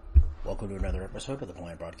Welcome to another episode of the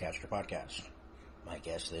Blind Broadcaster Podcast. My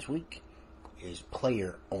guest this week is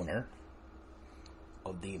player owner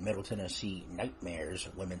of the Middle Tennessee Nightmares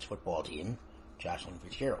women's football team, Joshlyn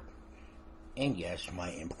Fitzgerald. And yes, my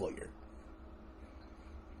employer.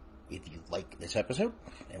 If you like this episode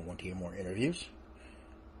and want to hear more interviews,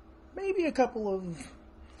 maybe a couple of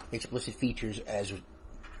explicit features as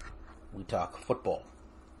we talk football,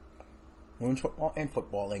 women's football, and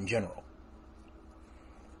football in general.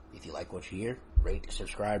 If you like what you hear, rate,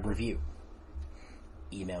 subscribe, review.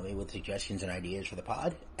 Email me with suggestions and ideas for the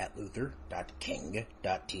pod at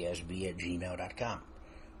luther.king.tsb@gmail.com.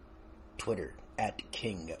 Twitter at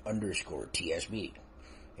king_tsb.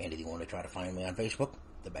 And if you want to try to find me on Facebook,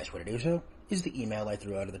 the best way to do so is the email I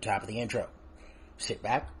threw out at the top of the intro. Sit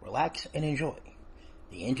back, relax, and enjoy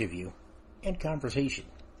the interview and conversation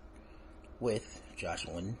with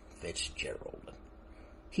Joshlyn Fitzgerald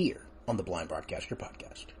here on the Blind Broadcaster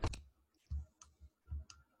Podcast.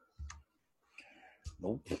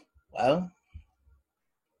 Nope. Well,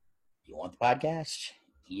 you want the podcast?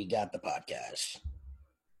 You got the podcast.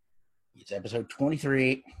 It's episode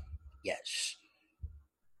 23. Yes.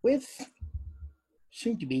 With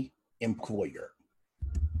soon-to-be employer.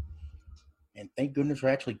 And thank goodness we're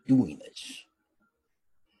actually doing this.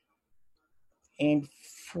 And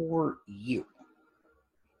for you.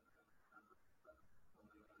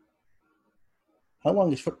 How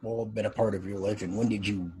long has football been a part of your life, and when did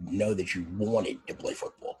you know that you wanted to play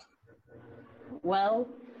football? Well,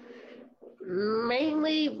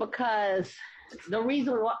 mainly because the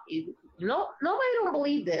reason why, nobody don't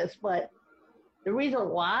believe this, but the reason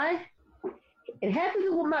why, it had to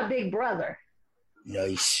do with my big brother.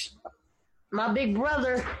 Nice. My big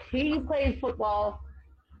brother, he played football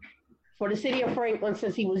for the city of Franklin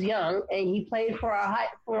since he was young, and he played for our high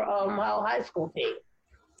school team.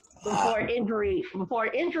 Before injury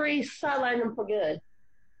sidelined him for good,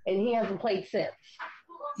 and he hasn't played since.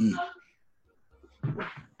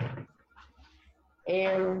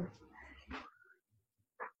 And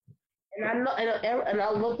I know, and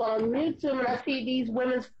I look on YouTube and I see these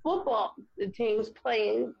women's football teams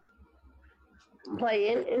playing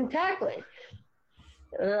and tackling.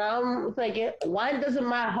 And I'm thinking, why doesn't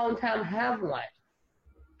my hometown have one?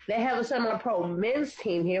 They have a semi-pro men's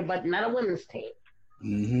team here, but not a women's team.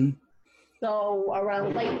 Mm-hmm. So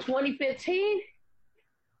around late 2015,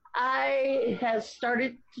 I had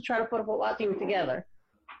started to try to put a football team together.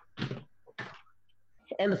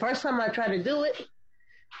 And the first time I tried to do it,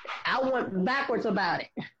 I went backwards about it.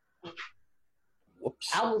 Whoops.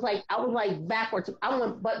 I was backwards. I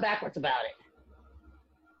went backwards about it.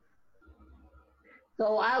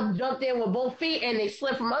 So I jumped in with both feet, and they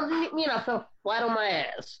slipped from underneath me, and I fell flat on my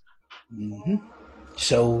ass. Mm-hmm.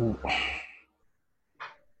 So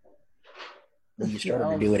when you started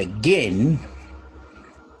to do it again,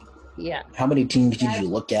 yeah. How many teams did you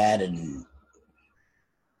look at, and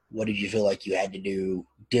what did you feel like you had to do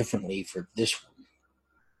differently for this one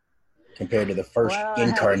compared to the first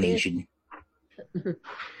incarnation?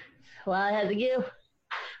 I had to give.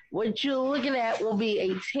 What you're looking at will be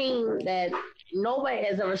a team that nobody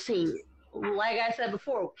has ever seen. Like I said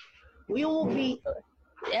before,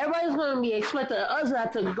 everybody's going to be expecting us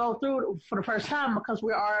to go through it for the first time because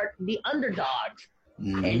we are the underdogs.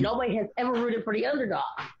 Mm-hmm. And nobody has ever rooted for the underdog.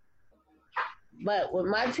 But with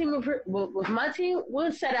my team,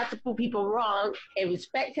 we'll set out to prove people wrong, every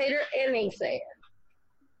spectator and naysayer.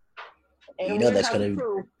 And that's going to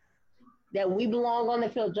prove that we belong on the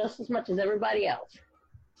field just as much as everybody else.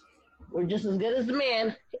 We're just as good as the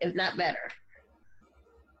man, if not better.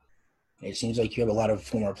 It seems like you have a lot of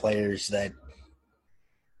former players that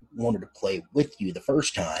wanted to play with you the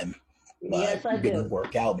first time, but yes, I didn't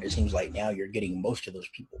work out. But it seems like now you're getting most of those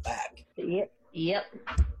people back. Yep.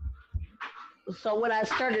 So when I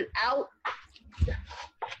started out,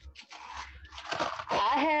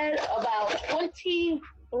 I had about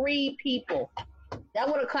 23 people. That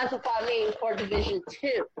would have classified me for Division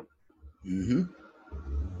II. Mm-hmm.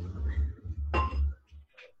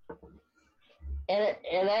 And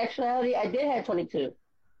in actuality, I did have 22.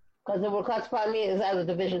 Because it would classify me as either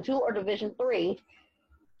Division II or Division III,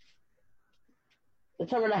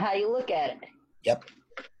 determining how you look at it. Yep.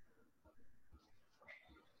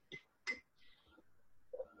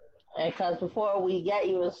 Because before we got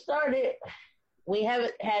even started, we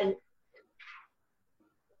haven't had.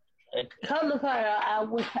 Come to find out,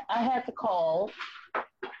 I had to call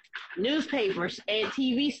newspapers and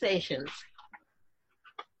TV stations,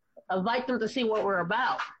 invite them to see what we're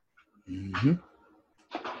about. Mm-hmm.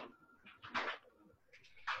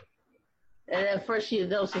 And at first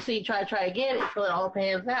they'll succeed, try again until it all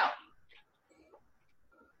pans out.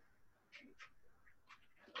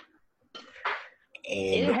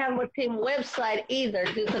 They didn't have a team website either,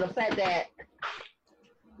 due to the fact that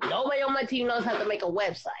nobody on my team knows how to make a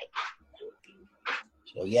website.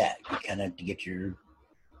 So yeah, you kind of have to get your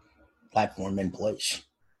platform in place.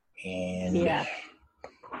 And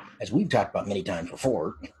as we've talked about many times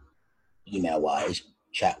before, email-wise,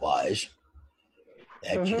 chat-wise,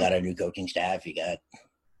 that you got a new coaching staff, you got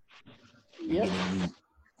getting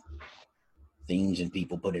things and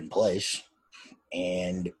people put in place.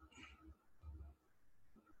 And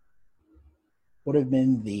what have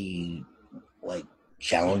been the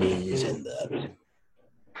challenges and the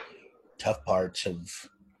tough parts of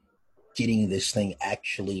getting this thing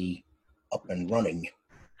actually up and running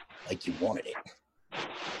like you wanted it?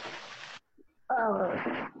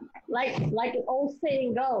 Like an old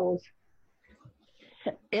saying goes,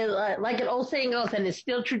 and it's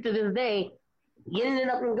still true to this day, getting it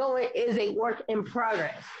up and going is a work in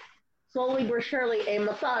progress. Slowly but surely and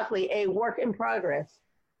methodically, a work in progress.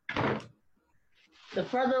 The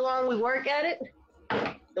further along we work at it,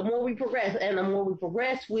 the more we progress. And the more we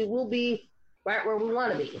progress, we will be right where we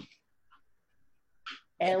want to be.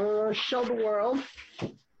 And we will show the world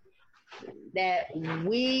that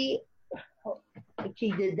we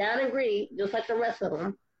keep it down and greed, just like the rest of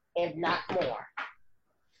them, if not more.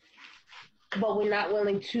 But we're not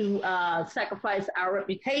willing to sacrifice our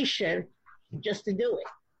reputation just to do it.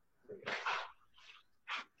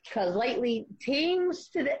 Because lately,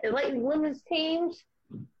 women's teams,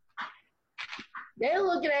 they're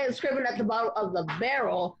looking at it, scraping at the bottom of the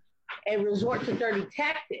barrel and resort to dirty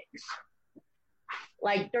tactics.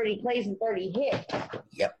 Like 30 plays and 30 hits.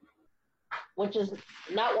 Yep. Which is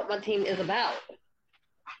not what my team is about.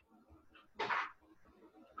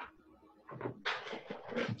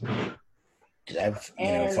 Because I've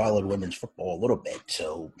followed women's football a little bit,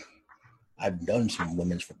 so I've done some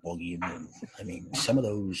women's football games. I mean, some of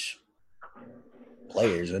those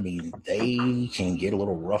players, I mean, they can get a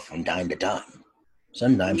little rough from time to time.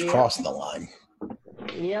 Sometimes crossing the line.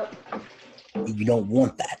 Yep. You don't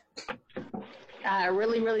want that. I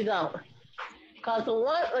really, really don't. Because the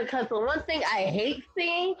one thing I hate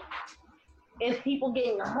seeing is people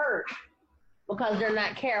getting hurt because they're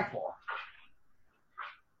not careful.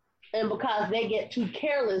 And because they get too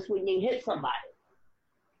careless when you hit somebody.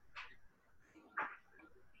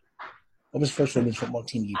 What was the first women's football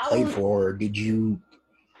team you played for? Or did you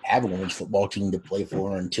have a women's football team to play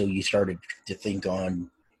for until you started to think on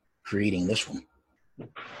creating this one?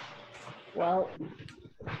 Well,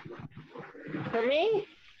 for me,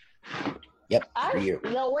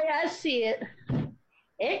 the way I see it,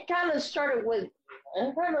 it kind of actually started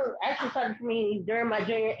for me during my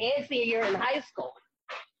junior and senior year in high school.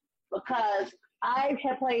 Because I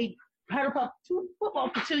had played football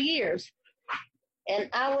for 2 years. And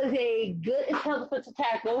I was a good defensive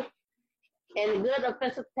tackle and a good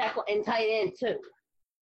offensive tackle and tight end too.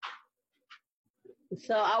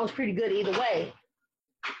 So I was pretty good either way.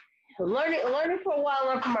 Learning for a while,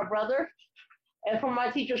 learned from my brother and from my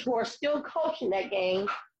teachers who are still coaching that game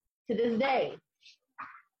to this day.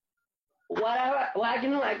 What I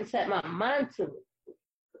can do, I can set my mind to it.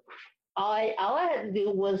 All I had to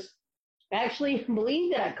do was actually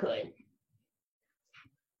believe that I could.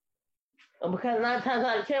 Because 9 times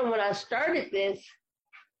out of 10, when I started this,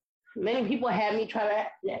 many people had me try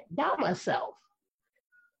to doubt myself.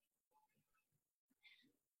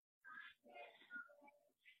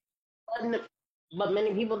 But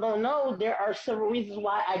many people don't know there are several reasons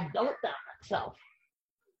why I don't doubt myself.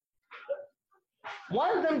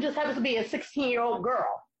 One of them just happens to be a 16-year-old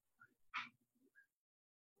girl.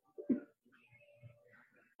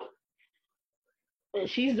 And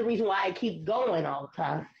she's the reason why I keep going all the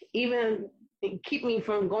time. Even keep me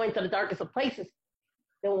from going to the darkest of places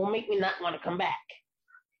that will make me not want to come back.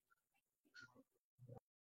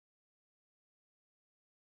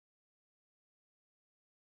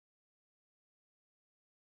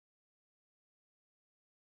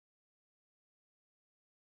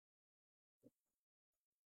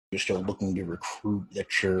 You're still looking to recruit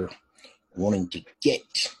that you're wanting to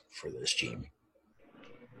get for this team?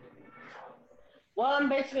 Well, I'm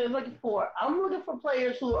basically looking for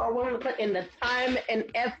players who are willing to put in the time and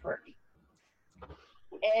effort.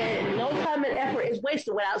 And no time and effort is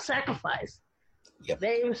wasted without sacrifice. Yep.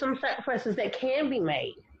 There are some sacrifices that can be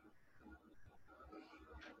made.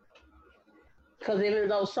 Because even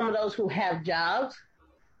though some of those who have jobs,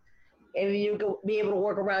 if you go be able to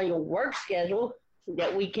work around your work schedule,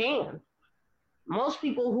 that we can. Most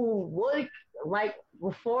people who would, like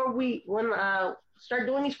before when I start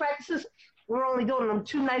doing these practices, we're only doing them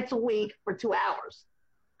 2 nights a week for 2 hours,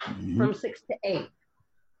 from 6 to 8.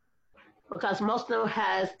 because most of them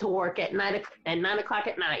has to work at 9 o'clock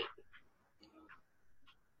at night.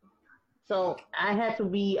 So I had to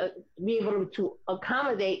be able to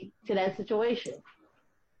accommodate to that situation.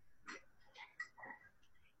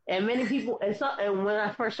 And many people, and when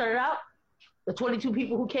I first started out, the 22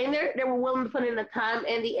 people who came there, they were willing to put in the time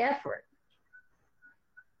and the effort.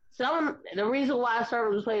 The reason why I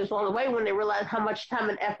started this place all the way when they realized how much time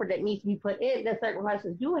and effort that needs to be put in, that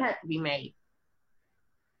sacrifices do have to be made,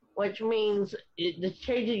 which means the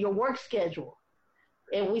change of your work schedule.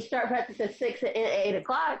 And we start practice at 6 and 8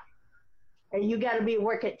 o'clock, and you got to be at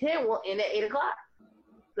work at 10 and at 8 o'clock,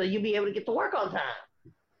 so you'll be able to get to work on time.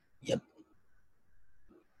 Yep.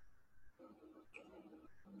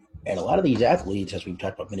 And a lot of these athletes, as we've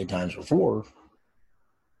talked about many times before,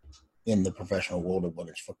 in the professional world of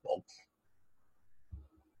women's football,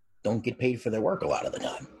 don't get paid for their work a lot of the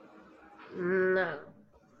time. No.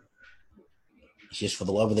 It's just for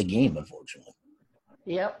the love of the game, unfortunately.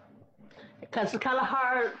 Yep. Because it's kind of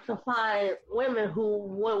hard to find women who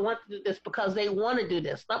want to do this because they want to do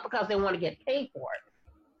this, not because they want to get paid for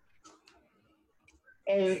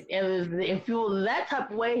it. And if you're that type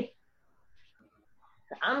of way,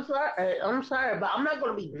 I'm sorry, but I'm not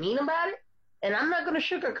going to be mean about it, and I'm not going to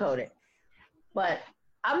sugarcoat it. But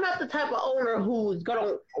I'm not the type of owner who's going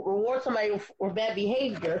to reward somebody for bad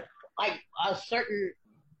behavior, like a certain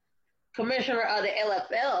commissioner of the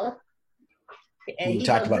LFL. And we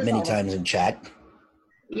talked about many times in chat.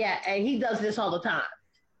 Yeah, and he does this all the time,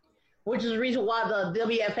 which is the reason why the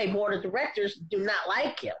WFA board of directors do not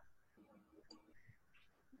like him.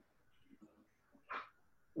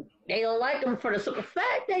 They don't like him for the simple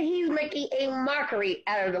fact that he's making a mockery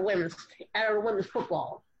out of the women's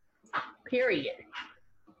football. Period.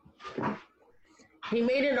 He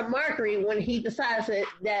made it a mockery when he decides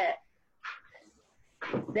that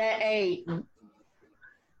a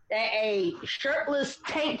shirtless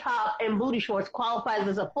tank top and booty shorts qualifies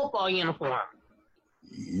as a football uniform.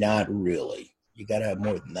 Not really. You got to have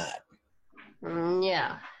more than that.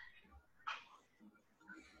 Yeah.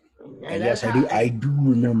 And yes, I do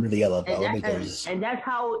remember the LFL because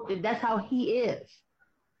that's how he is.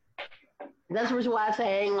 That's the reason why I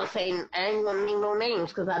say I ain't gonna name no names,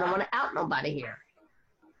 because I don't want to out nobody here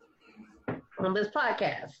on this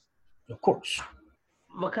podcast. Of course.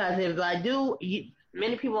 Because if I do,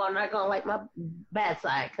 many people are not gonna like my bad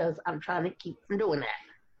side, because I'm trying to keep from doing that.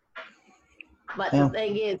 But the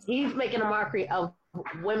thing is, he's making a mockery of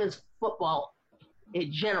women's football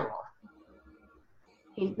in general.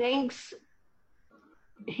 He thinks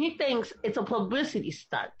it's a publicity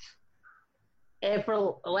stunt. And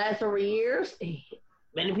for the last 3 years,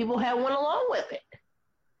 many people have went along with it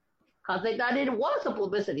because they thought it was a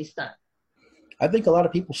publicity stunt. I think a lot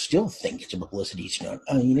of people still think it's a publicity stunt.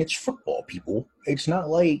 I mean, it's football, people. It's not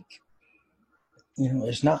like,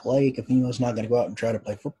 it's not like a female's not going to go out and try to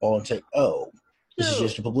play football and say, oh, this is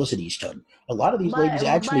just a publicity stunt. A lot of these ladies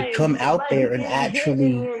actually come out there and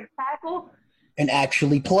actually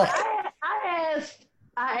play.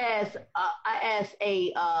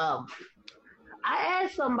 I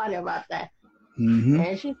asked somebody about that,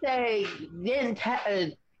 and she said,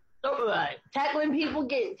 tackling people,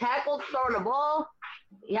 getting tackled, throwing the ball,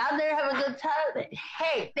 y'all there having a good time.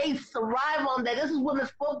 Hey, they thrive on that. This is women's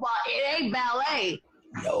football. It ain't ballet.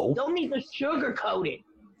 No. Don't need to sugarcoat it.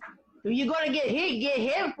 If you're gonna get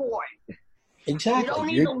hit for it. Exactly. You don't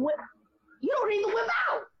need to whip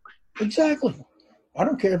out. Exactly. I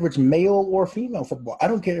don't care if it's male or female football. I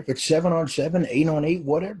don't care if it's 7-on-7, 8-on-8,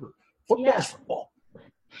 whatever. Football's football.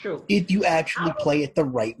 True. If you actually play it the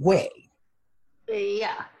right way.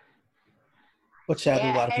 Yeah. But sadly,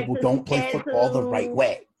 a lot of people don't play football the right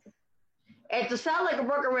way. And to sound like a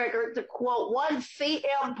broken record, to quote one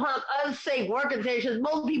CM Punk unsafe work conditions,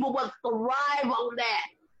 most people must thrive on that.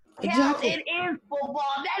 Exactly. Hell, it is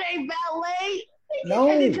football. That ain't ballet. No.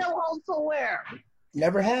 Can you tell home somewhere?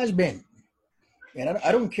 Never has been. And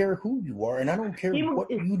I don't care who you are, and I don't care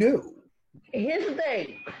what you do. Here's the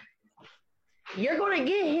thing. You're going to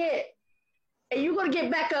get hit, and you're going to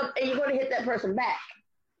get back up, and you're going to hit that person back.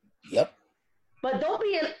 Yep. But don't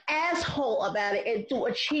be an asshole about it and do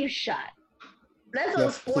a cheap shot. That's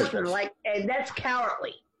unsportsmanlike, and that's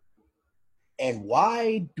cowardly. And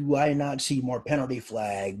why do I not see more penalty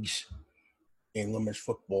flags in women's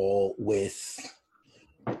football with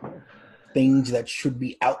things that should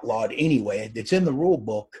be outlawed anyway? It's in the rule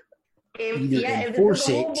book. Either enforce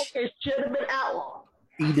it. It should have been outlawed.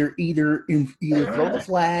 Either throw the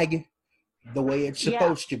flag the way it's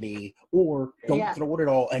supposed to be, or don't throw it at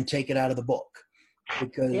all and take it out of the book.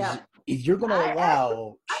 Because if you're going to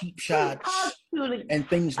allow cheap shots and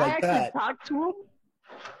things like that,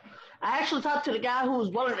 I actually talked to the guy who was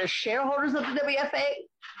one of the shareholders of the WFA.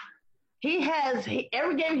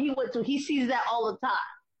 Every game he went to, he sees that all the time.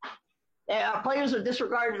 Our players are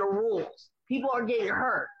disregarding the rules. People are getting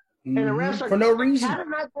hurt. And the refs are for no reason. kind of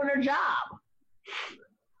not doing their job.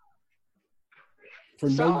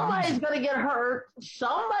 Somebody's going to get hurt.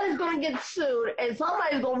 Somebody's going to get sued. And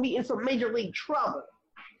somebody's going to be in some major league trouble.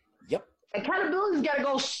 Yep. Accountability's got to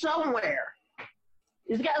go somewhere.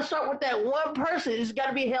 It's got to start with that one person. It's got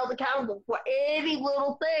to be held accountable for any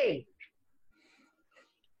little thing.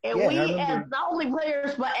 And we, as not only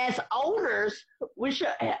players, but as owners, we should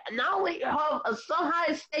not only have some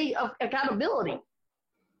high state of accountability.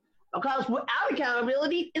 Because without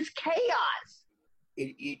accountability, it's chaos.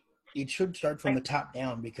 It should start from the top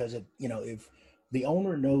down, because if the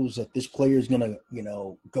owner knows that this player is going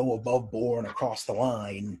to go above board and across the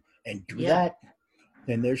line and do that,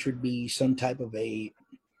 then there should be some type of a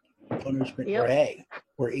punishment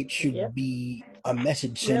where it should be a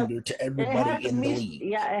message sender to everybody in the league.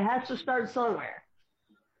 Yeah, it has to start somewhere.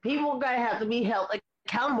 People are going to have to be held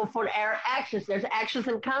accountable for their actions. There's actions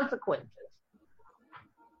and consequences.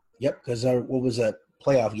 Yep, because what was that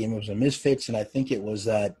playoff game? It was a Misfits, and I think it was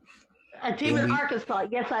that a team in Arkansas.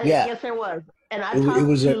 Yes, there was. And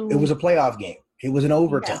it was a playoff game. It was an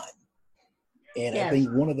overtime, and I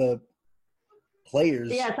think one of the players.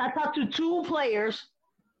 Yes, I talked to two players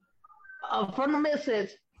from the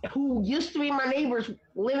Misfits who used to be my neighbors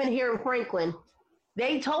living here in Franklin.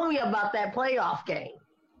 They told me about that playoff game.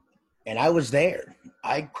 And I was there.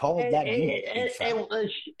 I called that game.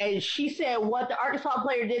 And she said what the Arkansas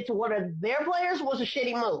player did to one of their players was a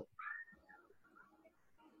shitty move.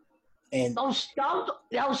 And those stomped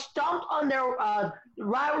on their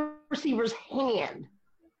wide receiver's hand.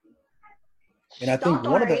 And I think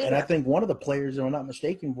one of the players, if I'm not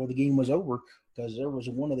mistaken, before the game was over, because there was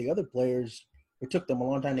one of the other players. It took them a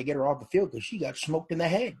long time to get her off the field because she got smoked in the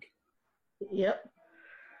head. Yep.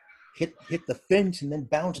 Hit the fence and then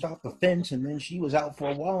bounced off the fence, and then she was out for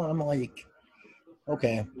a while. And I'm like,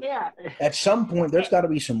 okay. Yeah. At some point, there's got to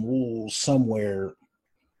be some rules somewhere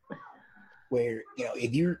where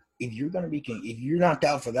if you're knocked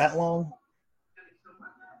out for that long,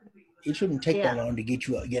 it shouldn't take that long to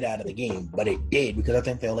get out of the game. But it did, because I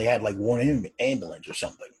think they only had like one ambulance or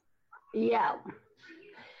something. Yeah.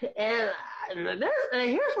 And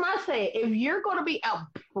here's my say: if you're going to be a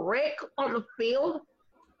prick on the field,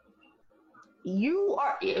 you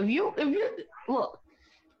are. If you look,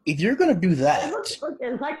 if you're going to do that, it's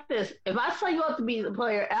like this. If I sign you up to be the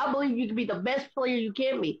player, I believe you can be the best player you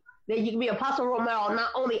can be. Then you can be Apostle Romero,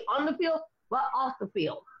 not only on the field but off the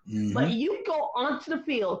field. Mm-hmm. But you go onto the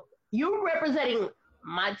field, you're representing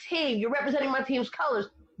my team. You're representing my team's colors.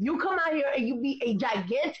 You come out here and you be a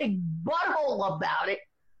gigantic butthole about it.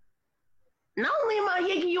 Not only am I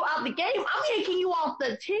yanking you out the game, I'm yanking you off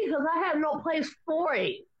the team because I have no place for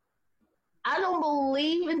you. I don't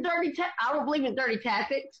believe in dirty tactics. I don't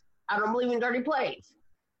believe in dirty plays.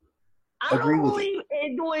 I don't believe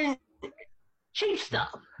in doing cheap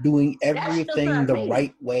stuff. Doing everything the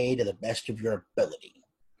right way to the best of your ability.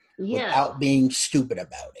 Without being stupid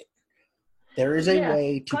about it. There is a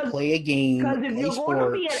way to play a game. Because if you're going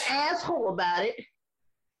to be an asshole about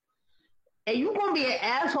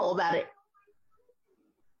it,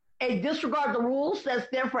 and disregard the rules that's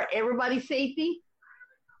there for everybody's safety,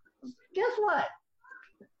 guess what?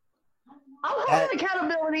 I'm holding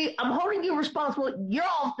accountability. I'm holding you responsible. You're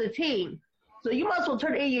off the team. So you might as well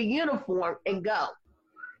turn in your uniform and go.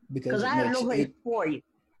 Because I have no place for you.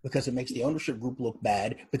 Because it makes the ownership group look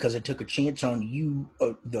bad, because it took a chance on you,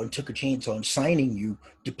 took a chance on signing you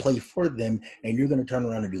to play for them, and you're going to turn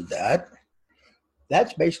around and do that.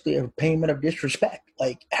 That's basically a payment of disrespect.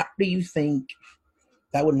 Like, how do you think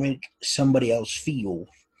that would make somebody else feel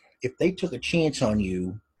if they took a chance on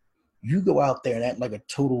you, you go out there and act like a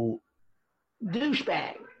total douche,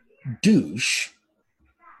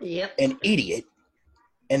 an idiot,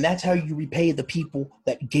 and that's how you repay the people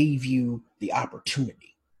that gave you the opportunity.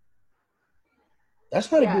 That's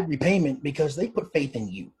not a good repayment, because they put faith in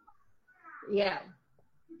you. Yeah.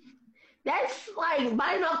 That's like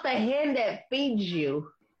biting off the hand that feeds you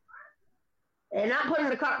and not putting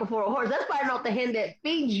the cart before a horse. That's biting off the hand that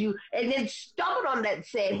feeds you and then stomping on that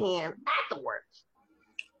said hand afterwards.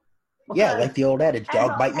 Yeah, like the old adage,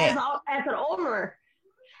 dog bite man. As an owner,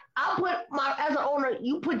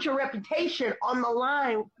 you put your reputation on the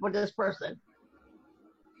line for this person.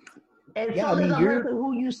 And so does the person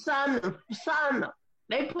who you sign them.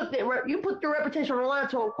 You put your reputation on the line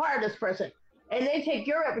to acquire this person, and they take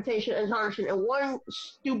your reputation as tarnishing in one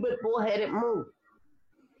stupid bullheaded move.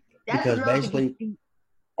 Because basically,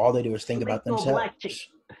 all they do is think about themselves.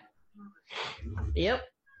 Yep.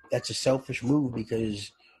 That's a selfish move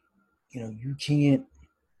because, you can't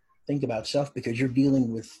think about self because you're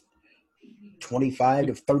dealing with 25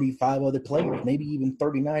 to 35 other players, maybe even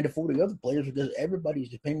 39 to 40 other players because everybody's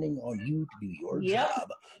depending on you to do your job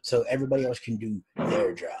so everybody else can do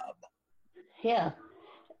their job. Yeah.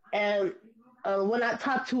 And when I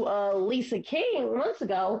talked to Lisa King months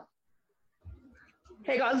ago,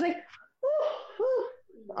 hey, I was like,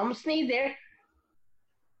 I'm going to sneeze there.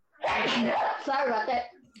 Sorry about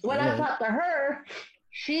that. When I talked to her,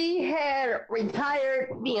 she had retired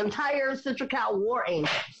the entire Central Cal War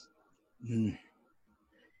Angels. Mm.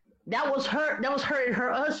 That was her and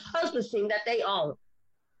her husband's team that they own.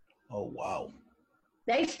 Oh, wow.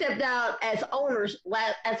 They stepped down as owners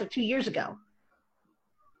as of 2 years ago.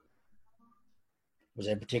 Was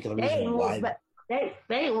there a particular reason why? They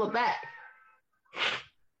didn't look back.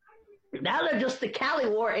 Now they're just the Cali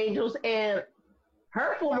War Angels, and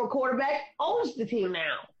her former quarterback owns the team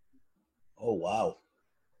now. Oh, wow.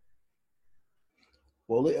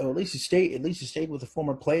 Well, at least it stayed with the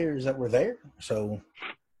former players that were there. So,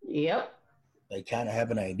 yep, they kind of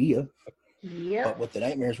have an idea. Yep. But with the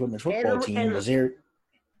Nightmares women's football team, was there?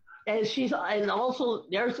 And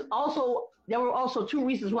there were also two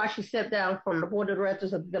reasons why she stepped down from the board of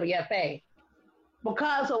directors of the WFA.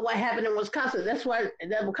 Because of what happened in Wisconsin.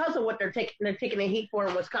 Because of what they're taking the heat for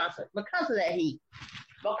in Wisconsin. Because of that heat.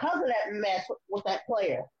 Because of that mess with that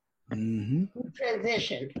player. Mm-hmm. Who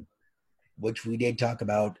transitioned. Which we did talk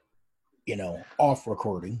about, off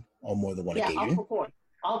recording on more than one occasion.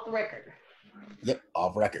 Off the record. Yep,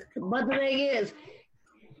 off record. But the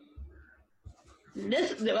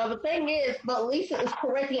thing is, but Lisa is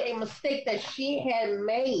correcting a mistake that she had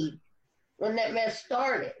made when that mess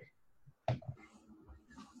started.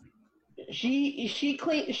 She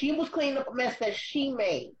was cleaning up a mess that she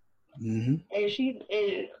made. Mm-hmm.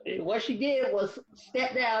 And what she did was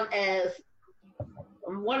step down as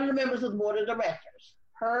one of the members of the board of directors,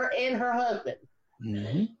 her and her husband.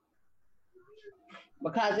 Mm-hmm.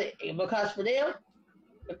 Because for them,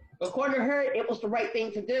 according to her, it was the right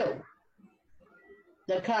thing to do.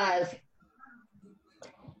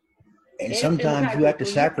 And sometimes you have to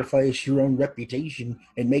sacrifice your own reputation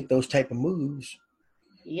and make those type of moves.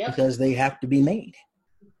 Yep. Because they have to be made.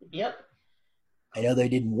 Yep. I know they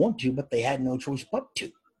didn't want to, but they had no choice but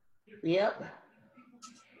to. Yep.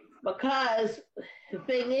 Because the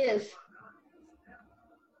thing is,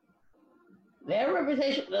 their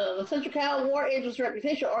reputation, the Central Cal War Angels'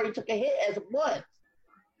 reputation already took a hit as it was.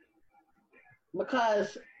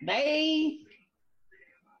 Because they,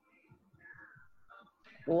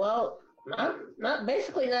 not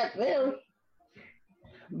them,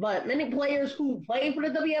 but many players who played for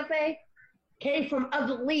the WFA came from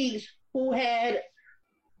other leagues who had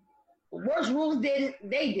worse rules than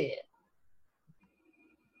they did.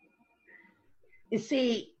 You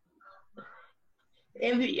see,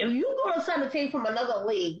 if you go to sign a team from another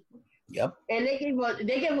league, yep, and they gave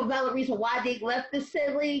a valid reason why they left this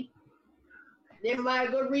said league, they might have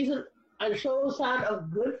a good reason and show a sign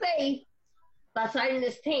of good faith by signing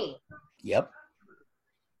this team. Yep.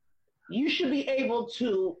 You should be able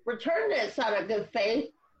to return that sign of good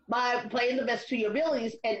faith by playing the best to your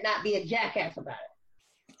abilities and not be a jackass about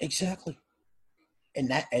it. Exactly. And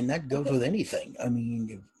that goes with anything. I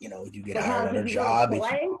mean, if you get hired on a job,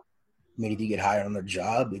 if you get hired on a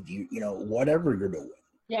job, if you whatever you're doing.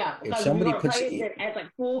 Yeah, if somebody puts it as a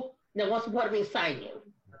fool that wants to put me sign you.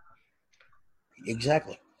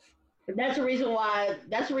 Exactly. But that's the reason why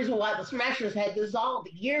the Smashers had dissolved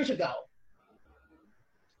years ago.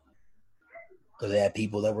 Because they had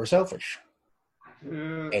people that were selfish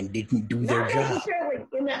and didn't do their job. Not necessarily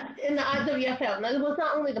in the IWFL. Now, it was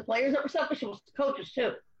not only the players that were selfish; it was the coaches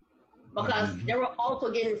too, because they were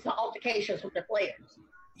also getting into altercations with their players.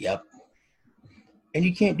 Yep. And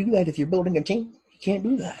you can't do that if you're building a team. You can't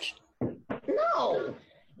do that. No.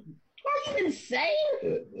 Are you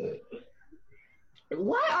insane?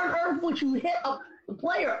 Why on earth would you hit a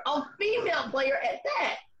female player at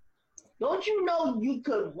that? Don't you know you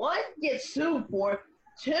could, one, get sued for,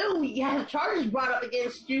 two, you have charges brought up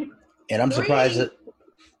against you. And I'm surprised that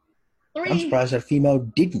a female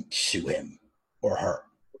didn't sue him or her.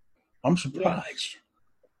 I'm surprised.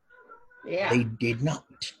 Yeah. They did not.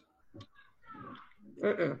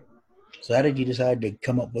 So how did you decide to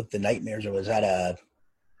come up with the Nightmares, or was that a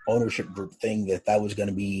ownership group thing that was going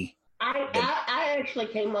to be? I actually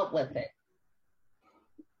came up with it.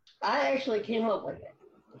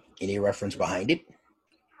 Any reference behind it?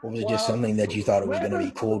 Or was it just something that you thought it was going to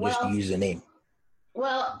be cool just to use the name?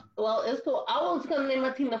 Well, it's cool. I was going to name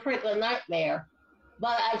my team the Franklin Nightmare,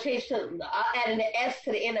 but I added an S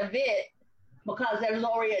to the end of it because there was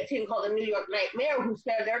already a team called the New York Nightmare who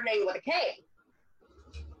spelled their name with a K.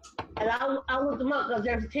 And I looked them up because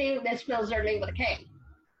there's a team that spells their name with a K.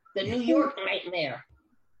 The New York Nightmare.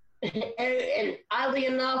 and oddly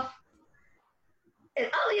enough,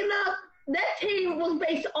 that team was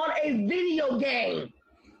based on a video game.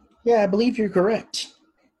 Yeah, I believe you're correct.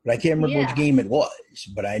 But I can't remember which game it was.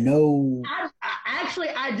 But I know...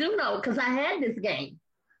 I do know because I had this game.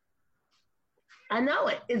 I know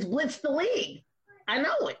it. It's Blitz the League. I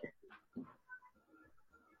know it.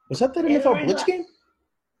 Was that the NFL Blitz game?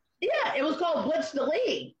 Yeah, it was called Blitz the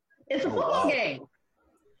League. It's a football game.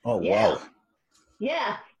 Oh, wow.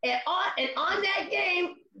 Yeah. And on that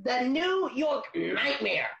game, the New York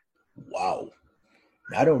Nightmare. Wow.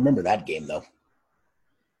 I don't remember that game, though.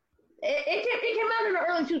 It came out in the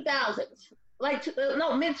early 2000s.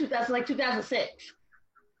 Mid-2000s, like 2006.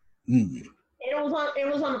 Mm. It was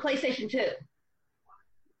on the PlayStation 2.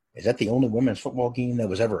 Is that the only women's football game that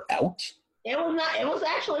was ever out? It was not. It was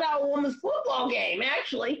actually not a women's football game.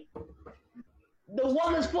 Actually, the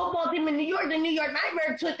women's football team in New York, the New York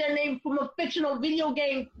Nightmare, took their name from a fictional video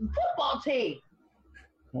game football team.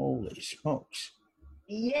 Holy smokes!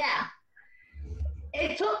 Yeah,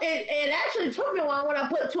 it actually took me a while when I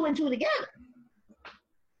put two and two together.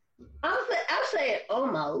 I said, oh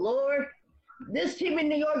my Lord, this team in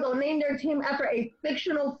New York will name their team after a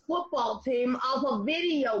fictional football team of a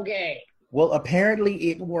video game. Well, apparently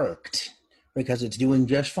it worked because it's doing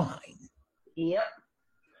just fine. Yep.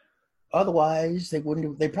 Otherwise, they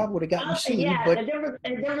probably would have gotten sued. Yeah, but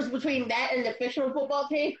the difference between that and the fictional football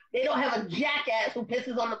team, they don't have a jackass who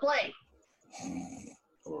pisses on the plate.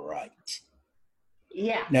 Right.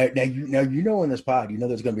 Yeah. Now you know in this pod, you know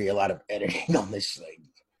there's going to be a lot of editing on this thing.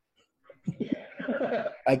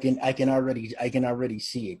 I can already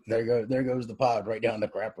see it. There goes the pod right down the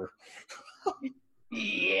crapper.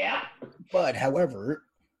 Yeah. But however,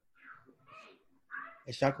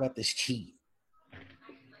 let's talk about this team.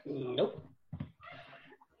 Nope.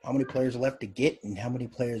 How many players are left to get, and how many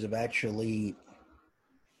players have actually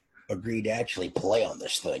agreed to actually play on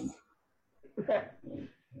this thing?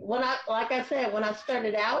 When I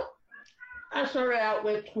started out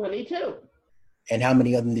with 22. And how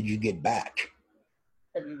many of them did you get back?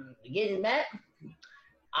 I'm getting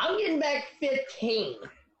back 15.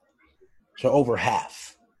 So over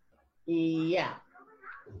half. Yeah.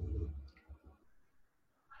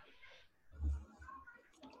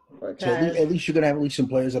 So at least you're going to have at least some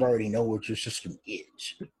players that already know what your system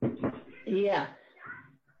is. Yeah.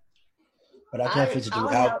 But I can't figure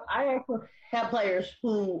out. I actually have players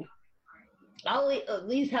who, I'll at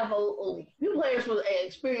least have a few players with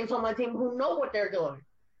experience on my team who know what they're doing.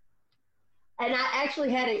 And I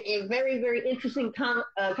actually had a very, very interesting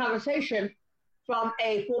conversation from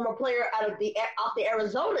a former player off the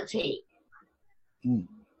Arizona team. Mm.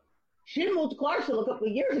 She moved to Clarksville a couple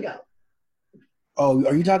of years ago. Oh,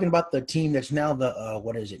 are you talking about the team that's now the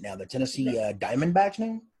what is it now? The Tennessee Diamondbacks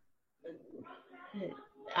now?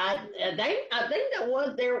 I think that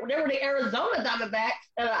was they were the Arizona Diamondbacks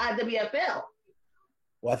IWFL.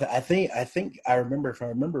 Well, I think I remember, if I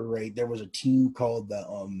remember right, there was a team called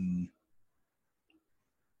the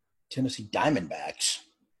Tennessee Diamondbacks,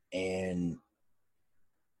 and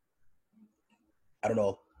I don't know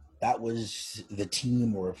if that was the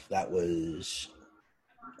team or if that was,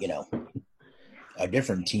 a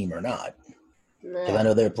different team or not. Because I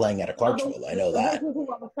know they're playing out of Clarksville. I know that. Who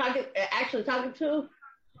I was talking to,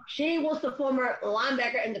 she was the former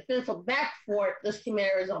linebacker and defensive back for this team in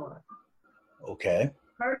Arizona. Okay.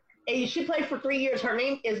 She played for 3 years. Her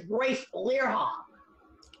name is Grace Learhoff.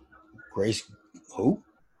 Grace who?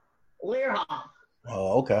 Learhoff.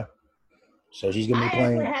 Oh, okay. So she's gonna be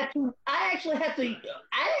playing. I actually had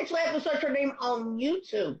to search her name on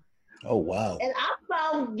YouTube. Oh wow! And I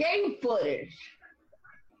found game footage.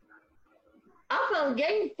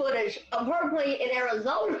 Of her playing in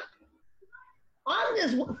Arizona on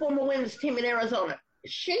this former women's team in Arizona.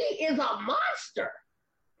 She is a monster.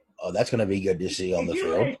 Oh, that's gonna be good to see on the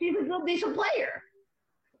field. She's a good, decent player.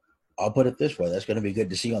 I'll put it this way: that's gonna be good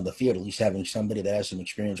to see on the field. At least having somebody that has some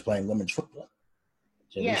experience playing women's football.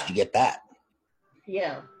 So at least you get that.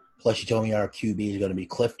 Yeah. Plus, you told me our QB is going to be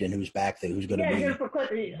Clifton, who's back there, who's going to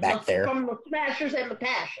be back there. From the Smashers and the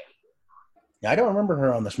Passion. Now, I don't remember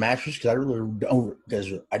her on the Smashers because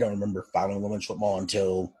I don't remember following women's football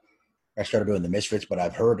until I started doing the Misfits, but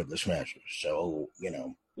I've heard of the Smashers, so,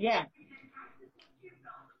 Yeah.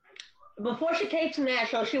 Before she came to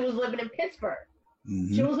Nashville, she was living in Pittsburgh.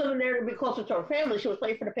 Mm-hmm. She was living there to be closer to her family. She was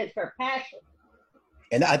playing for the Pittsburgh Passion.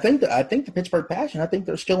 And I think the Pittsburgh Passion, I think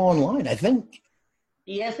they're still online, I think.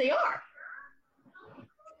 Yes, they are.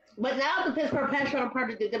 But now the Pittsburgh Passion are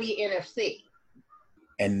part of the WNFC.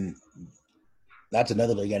 And that's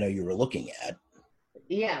another league I know you were looking at.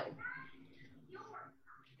 Yeah.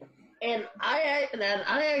 And I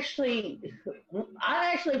actually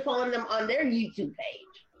followed them on their YouTube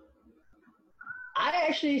page. I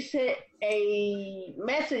actually sent a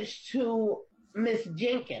message to Miss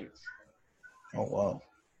Jenkins. Oh, wow.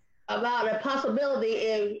 About a possibility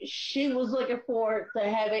if she was looking forward to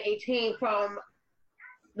having a team from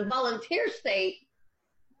the volunteer state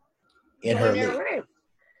in her league. Rank.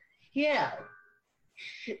 Yeah.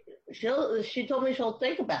 She told me she'll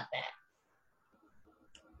think about that.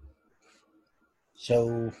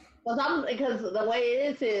 So, because the way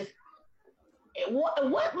it is what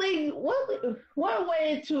way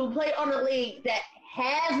to play on a league that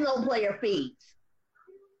has no player fees,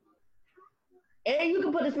 and you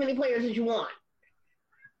can put as many players as you want,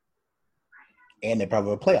 and they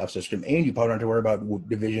probably have a playoff system, and you probably don't have to worry about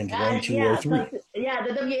divisions 1, 2, or 3. Yeah,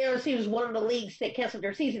 the WNFC was one of the leagues that canceled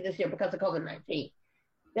their season this year because of COVID-19. They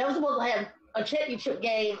were supposed to have a championship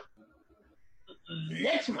game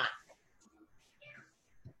next month.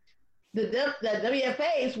 The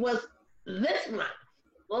WFA's was this month.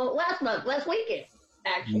 Well, last weekend,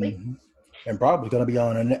 actually. Mm-hmm. And probably going to be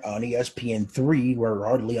on ESPN3, where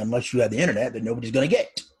hardly, unless you have the internet, that nobody's going to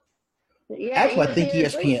get. Yeah, actually, I think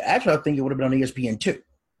ESPN. Actually, I think it would have been on ESPN2.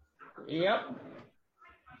 Yep.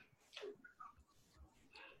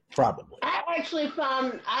 Probably. I actually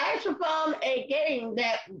found a game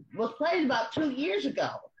that was played about 2 years ago.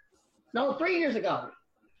 No, 3 years ago.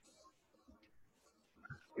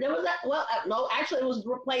 There was that. Well, no, actually, it was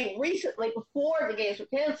played recently before the games were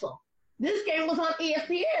canceled. This game was on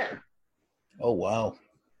ESPN. Oh, wow.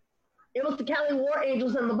 It was the Cali War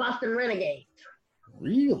Angels and the Boston Renegades.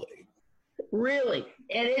 Really? Really.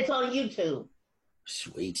 And it's on YouTube.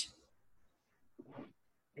 Sweet.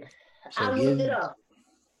 I looked it up.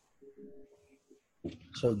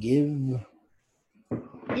 So give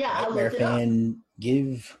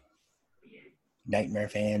give Nightmare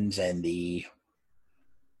fans and the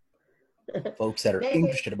folks that are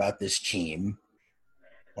interested about this team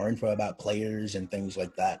more info about players and things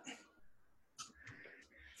like that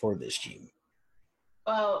for this team.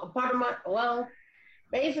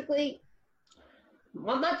 Basically,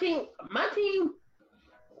 my team,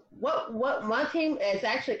 what my team is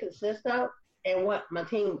actually consists of, and what my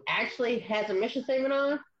team actually has a mission statement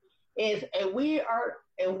on, is if we're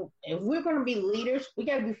going to be leaders, we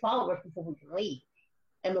got to be followers before we can lead,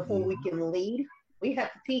 and before we can lead, we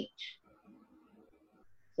have to teach.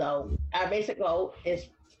 So our basic goal is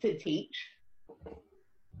to teach,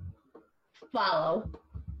 follow,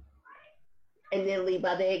 and then lead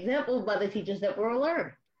by the example by the teachers that we'll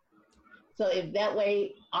learn. So if that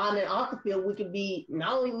way, on and off the field, we can be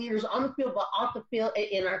not only leaders on the field, but off the field and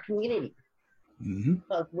in our community. Mm-hmm.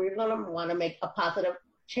 Because we're going to want to make a positive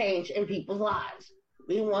change in people's lives.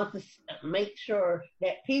 We want to make sure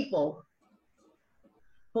that people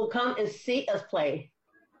who come and see us play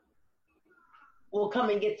will come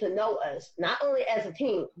and get to know us, not only as a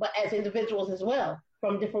team, but as individuals as well,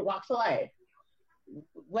 from different walks of life.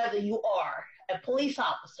 Whether you are a police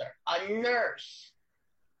officer, a nurse,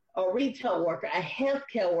 a retail worker, a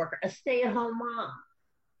healthcare worker, a stay-at-home mom,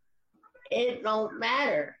 it don't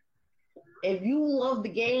matter. If you love the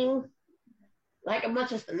game like as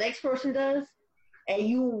much as the next person does, and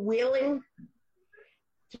you willing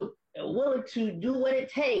to do what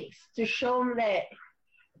it takes to show them that,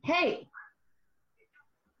 hey,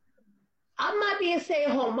 I might be a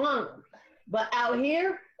stay-at-home mom, but out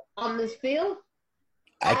here on this field,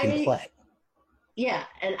 I can play. Yeah,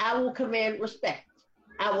 and I will command respect.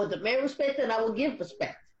 I will demand respect, and I will give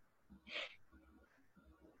respect.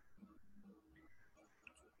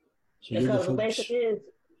 So because the basic is,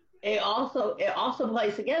 it also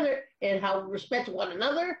plays together in how we respect one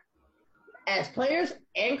another as players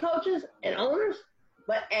and coaches and owners,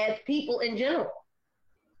 but as people in general.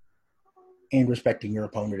 And respecting your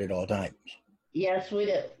opponent at all times. Yes, we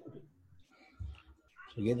do.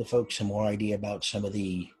 So give the folks some more idea about some of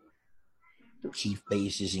the key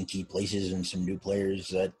bases and key places and some new players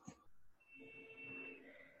that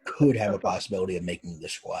could have a possibility of making the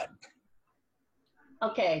squad.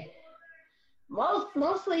 Okay.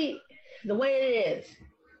 Mostly the way it is,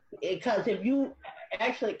 because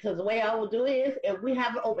the way I will do it is, if we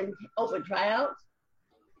have open tryouts,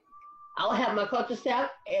 I'll have my coaching staff,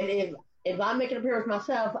 and if I make an appearance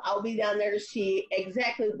myself, I'll be down there to see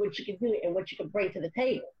exactly what you can do and what you can bring to the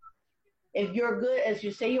table. If you're good as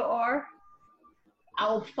you say you are,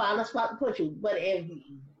 I'll find a spot to put you. But if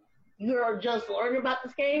you're just learning about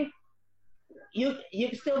this game, You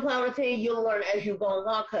can still play on a team. You'll learn as you go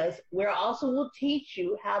along because we also will teach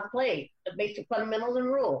you how to play the basic fundamentals and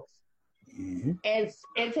rules, and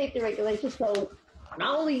safety regulations. So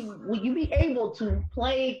not only will you be able to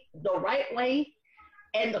play the right way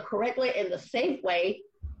and the correct way and the safe way,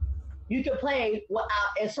 you can play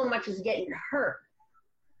without as so much as getting hurt.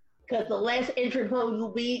 Because the less injured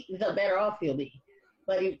you'll be, the better off you'll be.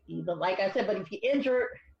 But like I said, if you're injured,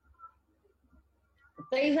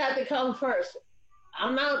 things have to come first.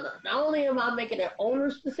 I'm not only am I making an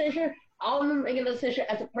owner's decision, I'm making a decision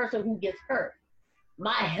as a person who gets hurt.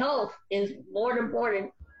 My health is more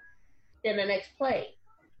important than the next play.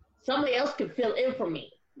 Somebody else can fill in for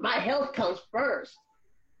me. My health comes first.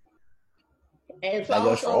 And it's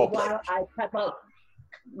also why I type up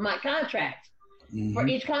my contracts. For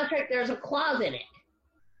each contract, there's a clause in it.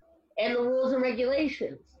 And the rules and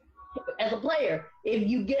regulations. As a player, if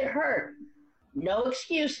you get hurt, no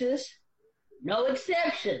excuses, no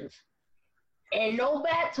exceptions, and no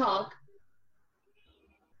bad talk.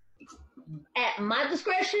 At my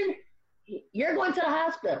discretion, you're going to the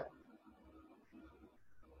hospital.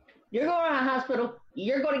 You're going to the hospital.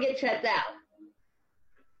 You're going to get checked out.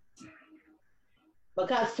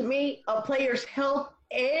 Because to me, a player's health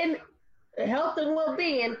and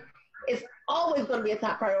well-being is always going to be a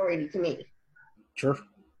top priority to me. Sure.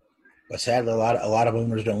 But sadly, a lot of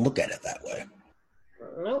owners don't look at it that way.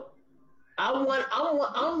 Nope. I'm one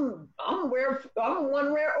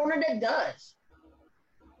rare owner that does.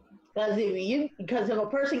 Because if a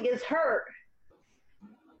person gets hurt,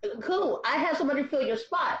 cool, I have somebody fill your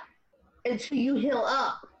spot until you heal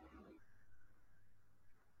up.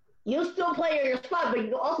 You'll still play in your spot, but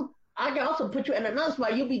I can also put you in another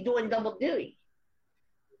spot. You'll be doing double duty.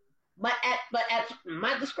 But at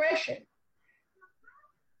my discretion,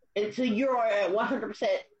 until you're at 100%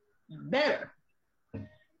 better.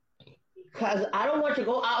 Because I don't want you to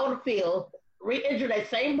go out on the field, re-injure that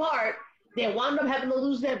same part, then wind up having to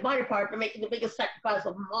lose that body part to make the biggest sacrifice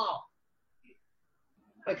of them all.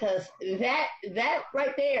 Because that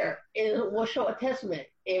right there will show a testament.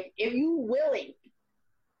 If you willing,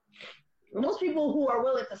 most people who are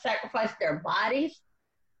willing to sacrifice their bodies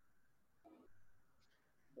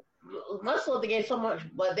must love the game so much,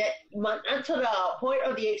 but not to the point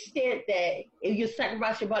or the extent that if you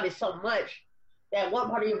sacrifice your body so much that one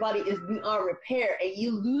part of your body is beyond repair and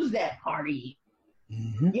you lose that part of you.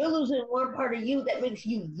 You're losing one part of you that makes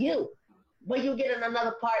you, but you'll get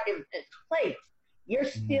another part in its place. You're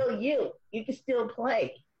still you. You can still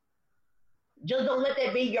play. Just don't let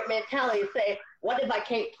that be your mentality. Say, what if I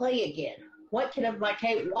can't play again? What if I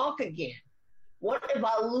can't walk again? What if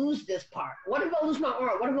I lose this part? What if I lose my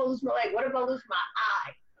arm? What if I lose my leg? What if I lose my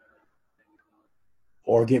eye?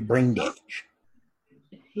 Or get brain damage.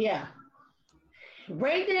 Yeah.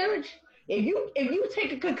 Brain damage? If you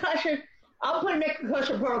take a concussion, I'm putting that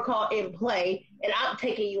concussion protocol in play, and I'm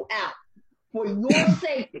taking you out for your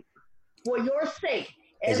safety. For your sake.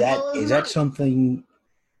 Is that something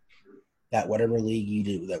that whatever league you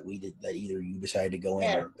do that either you decide to go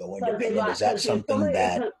in or go independent? Is that something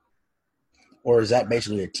that, or is that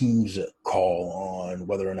basically a team's call on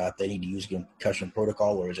whether or not they need to use concussion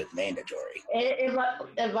protocol, or is it mandatory?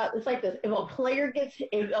 It's like this: if a player gets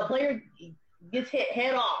hit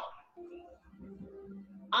head on,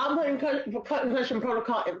 I'm putting concussion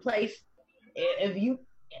protocol in place. If you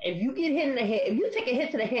get hit in the head, if you take a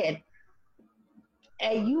hit to the head,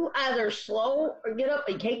 and you either slow or get up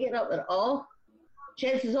and can't get up at all,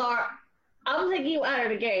 chances are I'm taking you out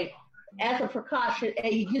of the game as a precaution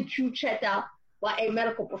and you get you checked out by a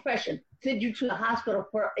medical profession, send you to the hospital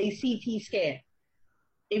for a CT scan.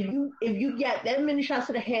 If you get that many shots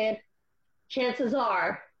to the head, chances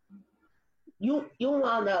are you'll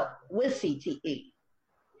wind up with CTE.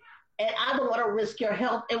 And I don't want to risk your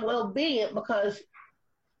health and well-being because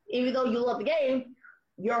even though you love the game,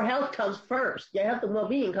 your health comes first. Your health and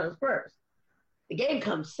well-being comes first. The game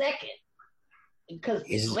comes second. Because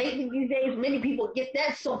lately these days, many people get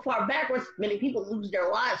that so far backwards, many people lose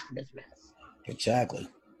their lives for this mess. Exactly.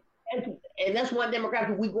 And that's one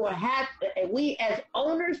demographic we as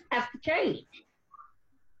owners have to change.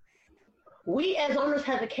 We as owners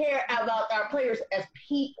have to care about our players as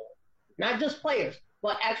people. Not just players,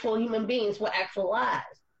 but actual human beings with actual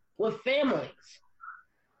lives, with families.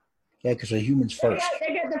 Yeah, because they're humans first.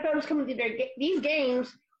 They got their families coming to these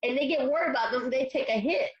games, and they get worried about them. They take a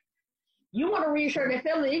hit. You want to reassure their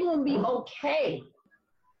family they're going to be okay.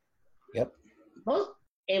 Yep.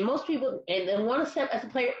 Most people, and then one step as a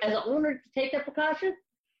player, as an owner, to take that precaution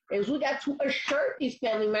is we got to assure these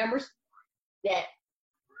family members that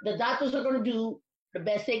the doctors are going to do the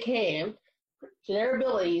best they can to their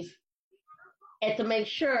abilities and to make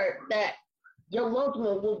sure that your loved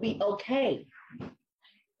one will be okay.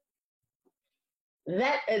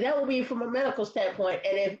 That will be from a medical standpoint,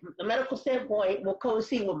 and if the medical standpoint will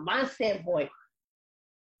coincide with my standpoint,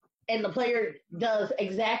 and the player does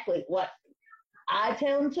exactly what I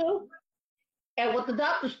tell him to, and what the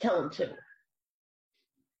doctors tell him to,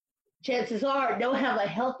 chances are they'll have a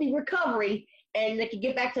healthy recovery and they can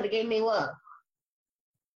get back to the game they love.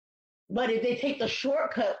 But if they take the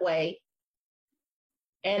shortcut way,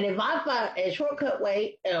 and if I find a shortcut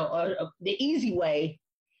way, or the easy way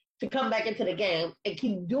to come back into the game and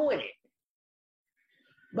keep doing it,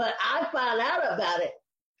 but I find out about it,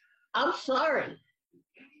 I'm sorry.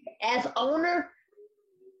 As owner,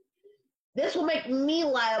 this will make me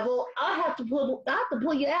liable. I have to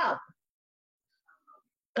pull you out.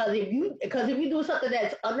 Because if you do something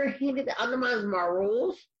that's underhanded, that undermines my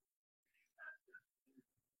rules,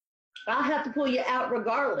 I'll have to pull you out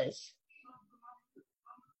regardless.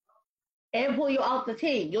 And pull you off the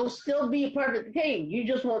team. You'll still be a part of the team. You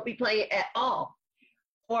just won't be playing at all.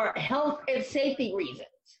 For health and safety reasons.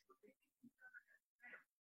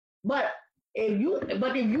 But if you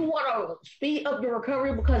want to speed up your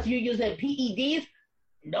recovery because you're using PEDs,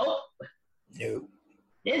 nope. No.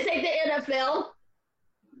 This ain't the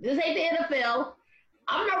NFL.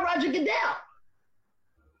 I'm not Roger Goodell.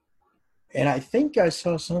 And I think I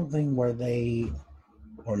saw something where they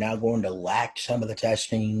are now going to lax some of the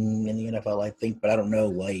testing in the NFL, I think, but I don't know,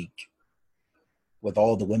 like, with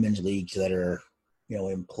all the women's leagues that are,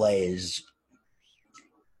 in play, is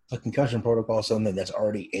a concussion protocol something that's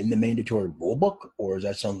already in the mandatory rule book, or is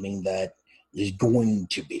that something that is going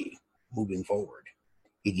to be moving forward?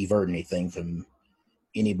 If you've heard anything from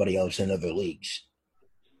anybody else in other leagues.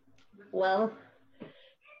 Well,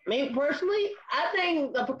 me personally, I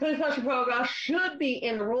think the concussion protocol should be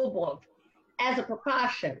in the rule book as a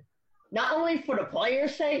precaution, not only for the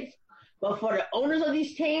players' sake, but for the owners of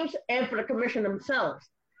these teams and for the commission themselves.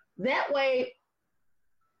 That way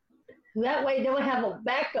they will have a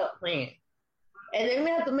backup plan. And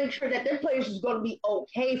they have to make sure that their players is going to be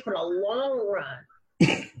okay for the long run.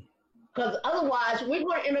 Because otherwise, we're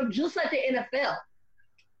going to end up just like the NFL.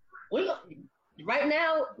 Right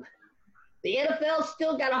now, the NFL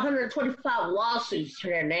still got 125 lawsuits to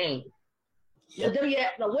their name. Yep.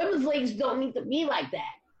 The women's leagues don't need to be like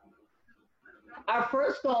that. Our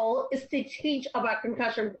first goal is to teach about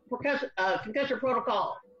concussion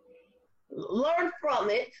protocol. Learn from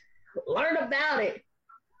it, learn about it,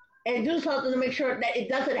 and do something to make sure that it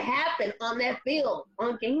doesn't happen on that field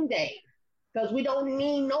on game day. Because we don't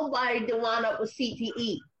need nobody to wind up with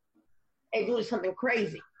CTE and doing something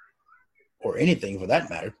crazy. Or anything for that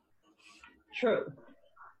matter. True.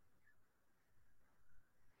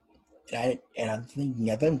 And I'm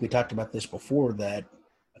thinking, I think we talked about this before, that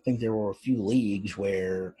I think there were a few leagues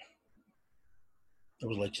where there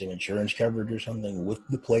was like some insurance coverage or something with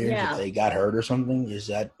the players if they got hurt or something. Is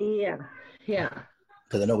that? Yeah.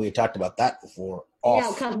 Because I know we had talked about that before.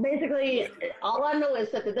 Yeah, because basically all I know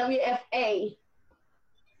is that the WFA,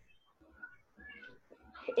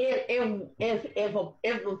 if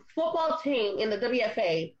a football team in the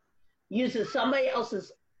WFA uses somebody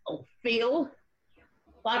else's field,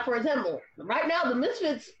 like for example, right now the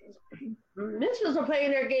Misfits are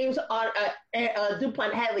playing their games on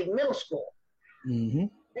DuPont Hadley Middle School. Mm-hmm.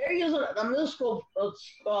 They're using a middle school's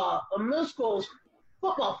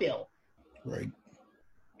football field. Right.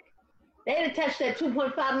 They had attached that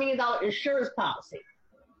 $2.5 million insurance policy.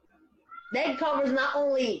 That covers not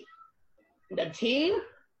only the team,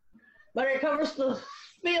 but it covers the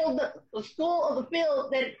field, the school of the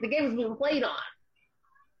field that the game is being played on.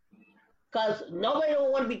 Because nobody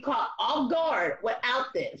will want to be caught off guard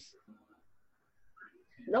without this.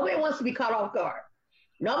 Nobody wants to be caught off guard.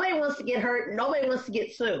 Nobody wants to get hurt. Nobody wants to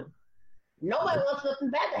get sued. Nobody wants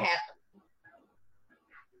nothing bad to happen.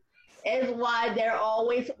 Is why there are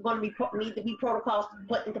always going to need to be protocols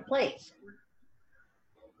put into place.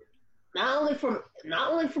 Not only from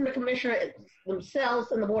the commissioner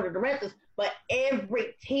themselves and the board of directors, but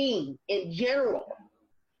every team in general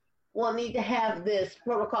will need to have this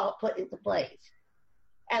protocol put into place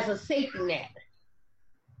as a safety net.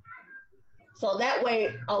 So that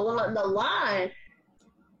way, along the line,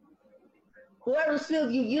 whoever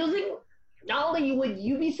field you're using, not only would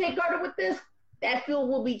you be safeguarded with this, that field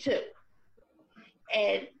will be too.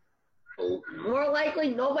 And more likely,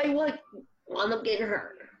 nobody will wind up getting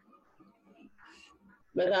hurt.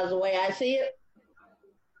 Because the way I see it,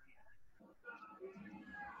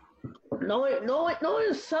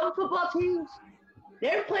 knowing some football teams,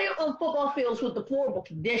 they're playing on football fields with deplorable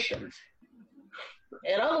conditions.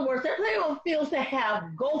 In other words, they're playing on fields that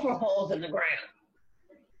have gopher holes in the ground.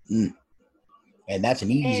 Mm. And that's an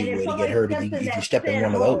easy way to get hurt if you step in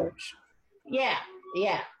one of those. Yeah.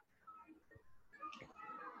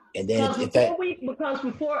 And then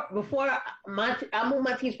before I moved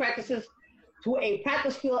my team's practices to a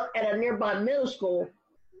practice field at a nearby middle school,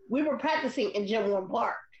 we were practicing in Jim Warren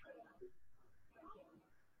Park.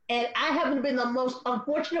 And I happen to be the most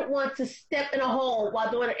unfortunate one to step in a hole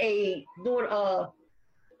while doing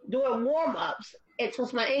warm-ups and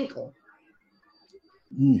twist my ankle.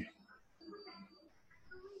 Mm.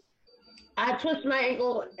 I twisted my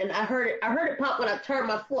ankle and I heard it pop when I turned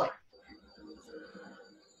my foot.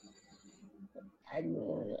 I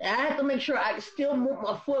had to make sure I could still move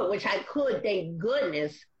my foot, which I could, thank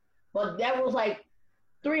goodness. But that was like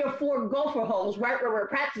 3 or 4 gopher holes right where we're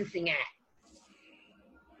practicing at.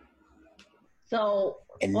 So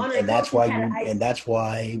and that's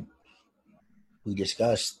why we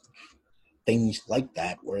discussed things like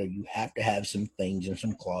that, where you have to have some things and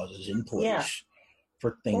some clauses in place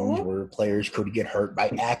for things where players could get hurt by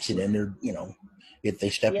accident, or if they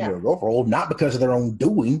step into a gopher hole, not because of their own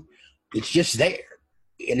doing. It's just there,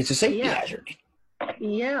 and it's a safety hazard.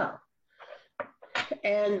 Yeah,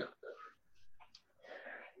 and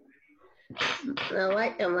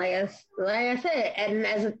like I said,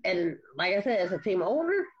 as a team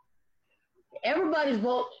owner, everybody's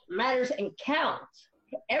vote matters and counts.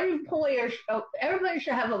 Everybody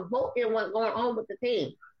should have a vote in what's going on with the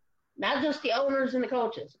team, not just the owners and the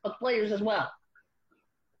coaches, but players as well.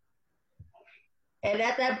 And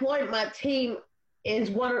at that point, my team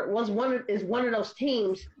is one of those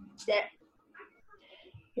teams that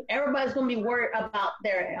everybody's going to be worried about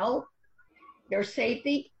their health, their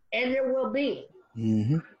safety, and their well-being.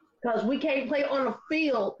 Because we can't play on a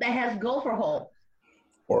field that has gopher holes.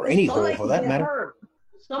 Or any hole for that matter.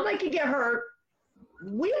 Somebody could get hurt.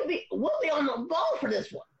 We'll be on the ball for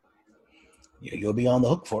this one. Yeah, you'll be on the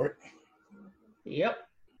hook for it. Yep.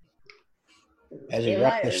 As a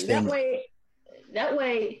wrap this thing. That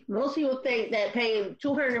way, most people think that paying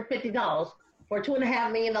 $250 for a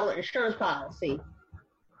 $2.5 million insurance policy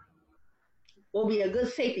will be a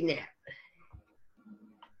good safety net.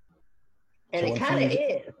 And it kind of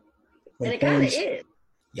is.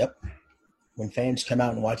 Yep. When fans come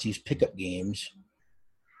out and watch these pickup games,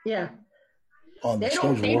 on the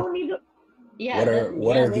schedule, they don't need to. Yeah.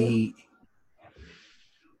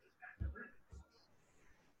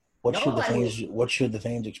 What should the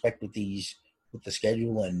fans expect with the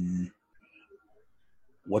schedule, and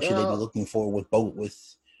what should they be looking for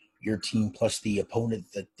with your team plus the opponent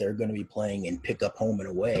that they're going to be playing in pickup home and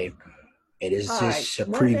away? It is just a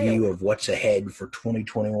preview of what's ahead for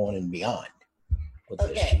 2021 and beyond with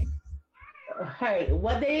this team. Hey,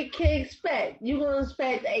 what they can expect, you're going to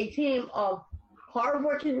expect a team of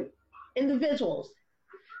hardworking individuals,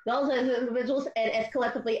 those as individuals and as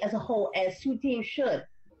collectively as a whole, as two teams should,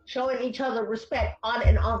 showing each other respect on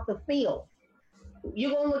and off the field.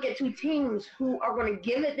 You're going to look at two teams who are going to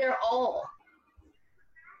give it their all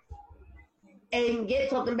and get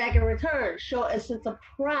something back in return, show a sense of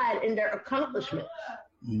pride in their accomplishments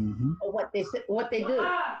of what they do.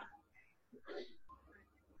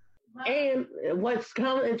 And what's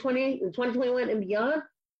coming in 2021 and beyond,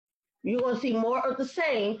 you're going to see more of the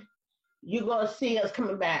same. You're going to see us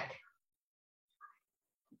coming back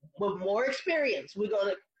with more experience. We're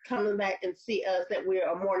going to come back and see us that we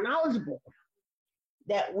are more knowledgeable,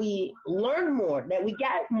 that we learned more, that we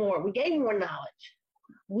got more, we gained more knowledge,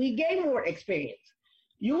 we gained more experience.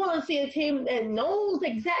 You want to see a team that knows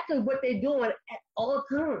exactly what they're doing at all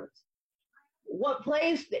times. What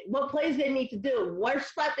plays they need to do, what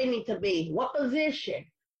spot they need to be, what position.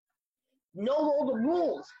 Know all the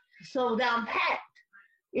rules, so down pat,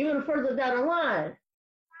 even further down the line.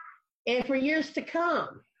 And for years to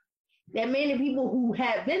come, that many people who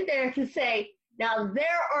have been there can say, now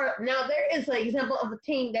there is an example of a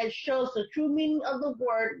team that shows the true meaning of the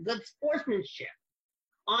word good sportsmanship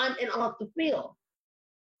on and off the field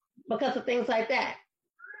because of things like that.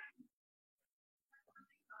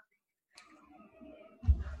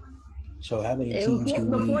 So how many teams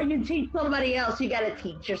before you teach somebody else, you got to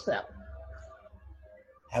teach yourself.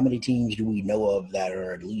 How many teams do we know of that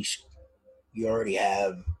are at least you already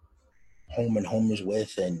have home and homers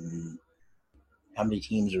with, and how many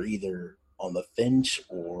teams are either on the fence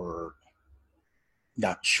or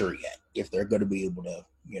not sure yet if they're going to be able to,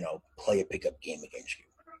 play a pickup game against you?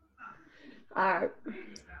 I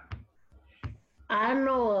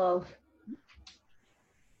know of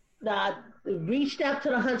that reached out to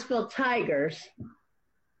the Huntsville Tigers.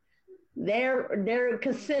 They're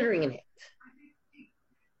considering it.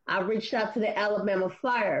 I reached out to the Alabama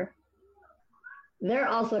Fire. They're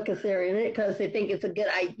also considering it because they think it's a good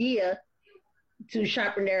idea to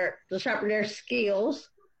sharpen their skills,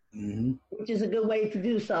 which is a good way to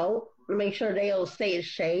do so. To make sure they'll stay in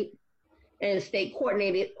shape and stay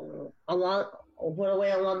coordinated along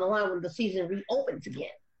the line when the season reopens again.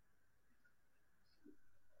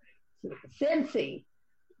 Cincy,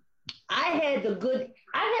 I had a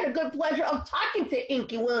good pleasure of talking to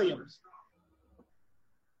Inky Williams.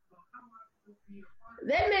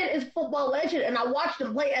 That man is a football legend, and I watched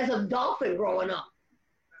him play as a Dolphin growing up.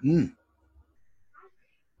 He's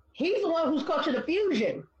the one who's coaching the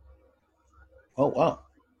Fusion. Oh, wow.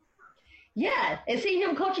 Yeah, and seeing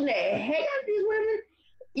him coaching the heck out of these women,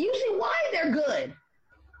 you see why they're good.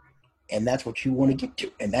 And that's what you want to get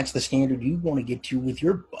to. And that's the standard you want to get to with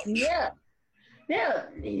your bunch. Yeah. Yeah,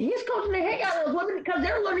 he's coaching the heck out of those women because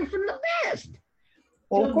they're learning from the best.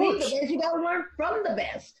 Well, to be the best, you got to learn from the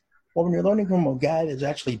best. Well, when you're learning from a guy that's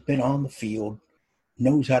actually been on the field,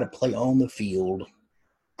 knows how to play on the field,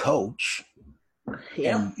 coach,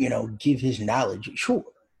 and, give his knowledge, sure,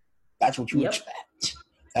 that's what you expect.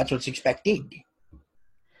 That's what's expected.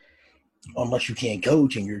 Unless you can't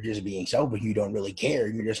coach and you're just being selfish, you don't really care.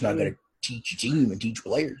 You're just not going to teach your team and teach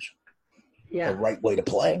players the right way to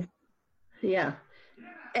play. Yeah.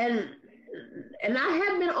 And I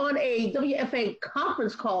have been on a WFA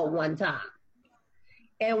conference call one time.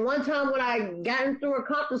 And one time when I got through a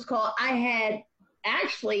conference call, I had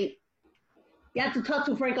actually got to talk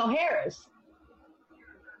to Franco Harris,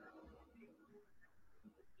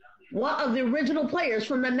 one of the original players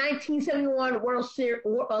from the 1971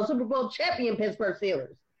 Super Bowl champion Pittsburgh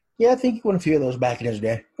Steelers. Yeah, I think he won a few of those back in his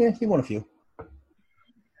day. Yeah, he won a few.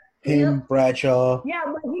 Him, Bradshaw.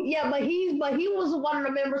 Yeah, but he was one of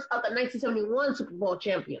the members of the 1971 Super Bowl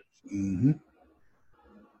champions. Mm-hmm.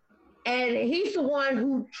 And he's the one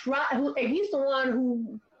who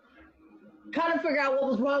kind of figured out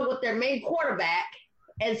what was wrong with their main quarterback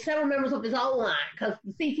and several members of his own line because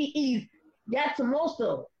the CTEs got to most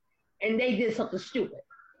of them, and they did something stupid.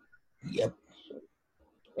 Yep.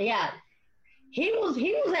 Yeah. He was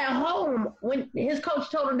at home when his coach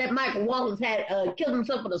told him that Michael Wallace had killed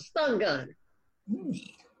himself with a stun gun.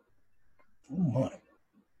 Oh my.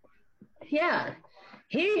 Yeah.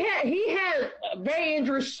 He had brain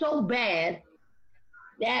injury so bad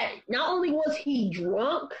that not only was he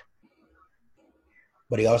drunk,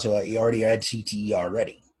 but he already had CTE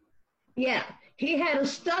already. Yeah. He had a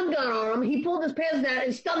stun gun on him. He pulled his pants down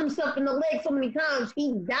and stunned himself in the leg so many times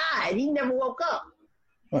he died. He never woke up.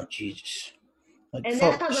 Oh Jesus. Like, and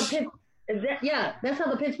that's how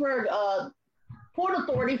the Pittsburgh Port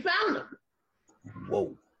Authority found him.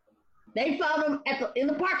 Whoa! They found him in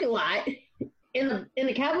the parking lot, in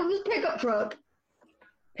the cab of his pickup truck,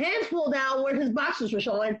 pants pulled down where his boxers were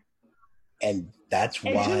showing, and that's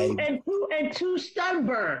why. And two stun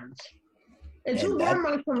burns, and two burn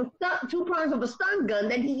marks from two prongs of a stun gun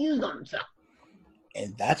that he used on himself.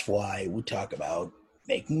 And that's why we talk about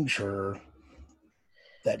making sure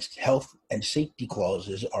that health and safety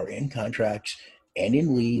clauses are in contracts and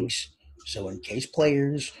in leagues, so in case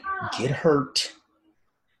players get hurt,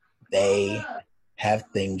 they have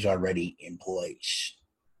things already in place.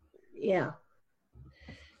 Yeah.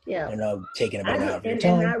 Yeah. And I'm taking a bit out of your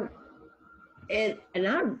time. And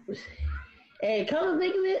come to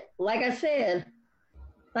think of it, like I said,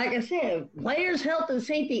 players' health and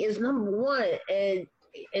safety is number one. And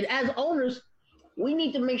as owners, we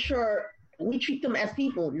need to make sure we treat them as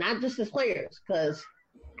people, not just as players, because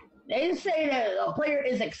they say that a player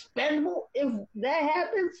is expendable if that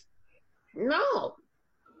happens. No.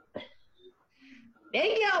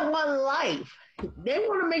 They got one life. They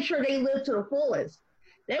want to make sure they live to the fullest.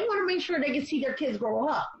 They want to make sure they can see their kids grow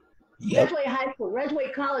up. Yep. Graduate high school,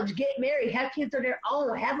 graduate college, get married, have kids of their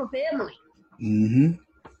own, have a family. Mm-hmm.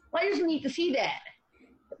 Players need to see that.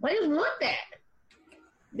 Players want that.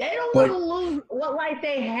 They don't want to lose what life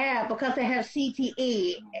they have because they have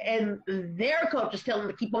CTE and their coaches tell them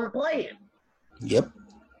to keep on playing. Yep.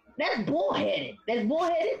 That's bullheaded.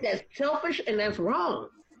 That's selfish, and that's wrong.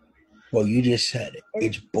 Well, you just said it.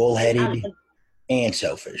 It's bullheaded and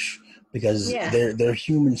selfish because they're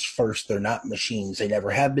humans first. They're not machines. They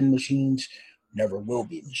never have been machines, never will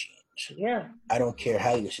be machines. Yeah. I don't care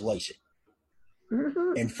how you slice it.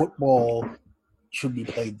 Mm-hmm. And football should be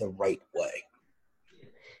played the right way.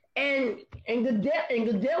 And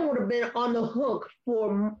Goodell would have been on the hook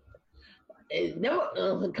for.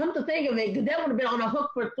 Come to think of it, Goodell would have been on the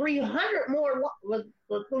hook for 300 more with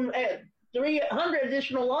 300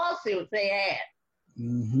 additional lawsuits they had.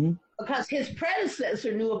 Mm-hmm. Because his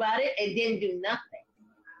predecessor knew about it and didn't do nothing.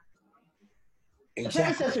 The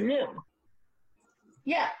predecessor knew.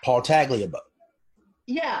 Yeah. Paul Tagliabue.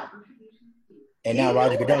 Yeah. And now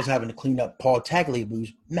Roger Goodell's having to clean up Paul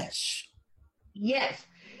Tagliabue's mess. Yes.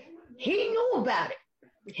 He knew about it.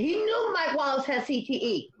 He knew Mike Wallace had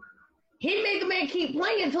CTE. He made the man keep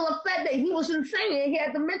playing until the fact that he was insane and he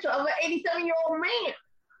had dementia of an 87-year-old man.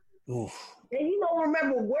 Oof. And he don't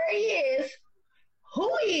remember where he is,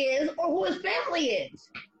 who he is, or who his family is.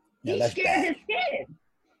 Now, He scared his kid.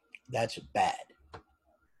 That's bad.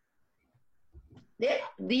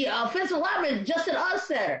 The offensive lineman, Justin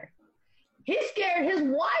Ussetter, he scared his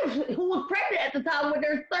wife, who was pregnant at the time with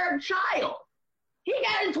their third child. He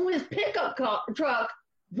got into his pickup truck,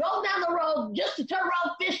 drove down the road just to turn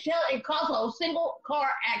around fishtail and cause a single car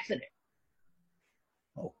accident.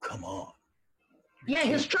 Oh, come on. Yeah,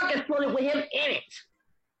 his truck exploded with him in it.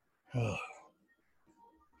 Oh.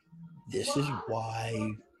 This is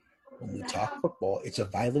why when we talk football, it's a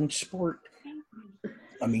violent sport.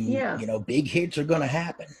 I mean, big hits are going to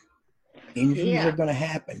happen. Injuries are going to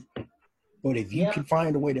happen. But if you can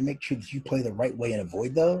find a way to make sure that you play the right way and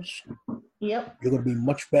avoid those, you're going to be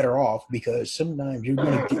much better off because sometimes you're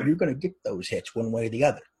going to get those hits one way or the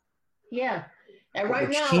other. Yeah, and right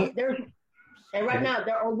now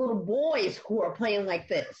there are little boys who are playing like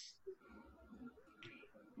this.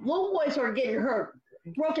 Little boys who are getting hurt,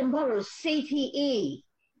 broken bones, CTE.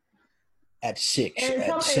 At 6, and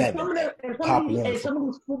at 7, some of these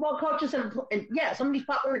football coaches and some of these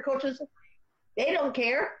Pop Warner coaches, they don't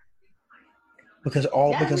care. Because a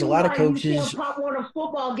lot of coaches. You see a Pop Warner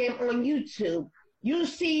football game on YouTube, you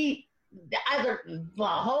see either the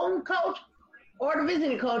home coach or the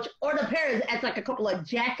visiting coach or the parents act like a couple of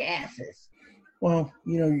jackasses. Well,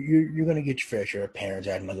 you're going to get your fair share of parents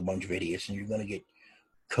acting like a bunch of idiots, and you're going to get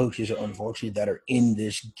coaches, unfortunately, that are in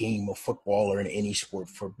this game of football or in any sport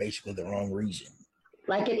for basically the wrong reason.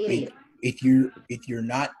 Like an idiot. If you're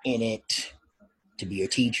not in it to be a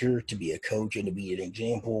teacher, to be a coach, and to be an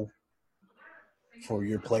example for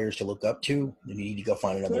your players to look up to, then you need to go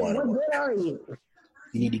find another line of work. What are you?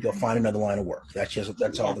 You need to go find another line of work. That's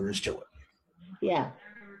all there is to it. Yeah.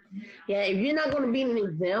 Yeah, if you're not going to be an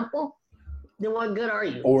example, then what good are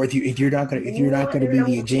you? Or if you're not going to be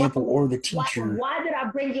the example or the teacher. Why did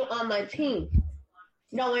I bring you on my team?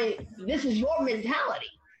 Knowing this is your mentality.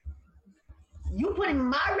 You putting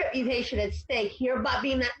my reputation at stake here by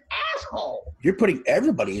being an asshole. You're putting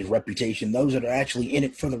everybody's reputation, those that are actually in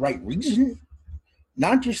it for the right reason.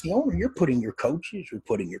 Not just the owner. You're putting your coaches, you're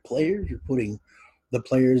putting your players, you're putting the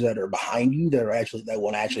players that are behind you that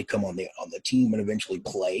want to actually come on the team and eventually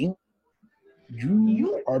play.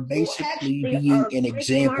 You are basically being an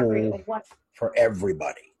example for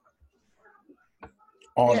everybody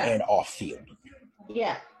on and off field.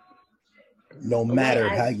 Yeah. No matter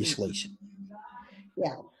how you slice it.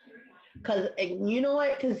 Yeah. Because you know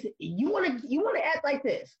what? Because you want to act like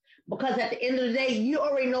this. Because at the end of the day, you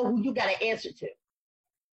already know who you got to answer to.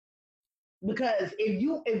 Because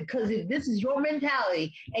if this is your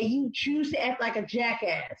mentality and you choose to act like a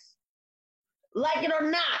jackass, like it or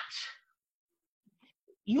not,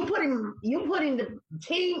 you putting the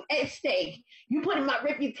team at stake. You putting my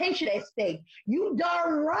reputation at stake. You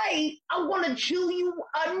darn right, I want to chew you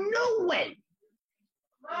a new one.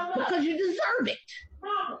 Mama. Because you deserve it.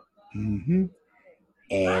 Mama. Mm-hmm.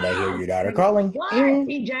 And I hear your daughter calling. Why,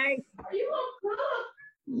 TJ? Are you on cook?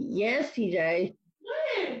 Yes, TJ.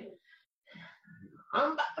 When?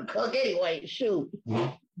 I'm about to cook anyway. Shoot.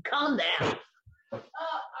 Calm down. I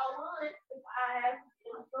want it if I have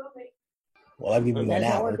it. Well, I'll give you an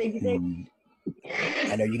hour.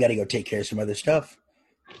 I know you got to go take care of some other stuff.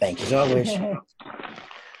 Thanks as always.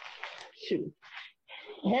 Shoot.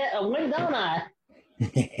 When don't I?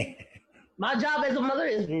 My job as a mother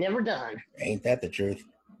is never done. Ain't that the truth?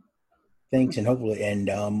 Thanks, and hopefully,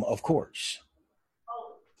 of course,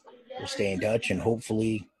 we'll stay in touch, and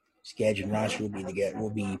hopefully, Skadge and roster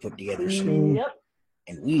will be put together soon. Yep.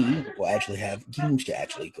 And we will actually have games to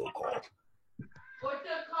actually go call.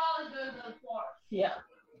 Yeah.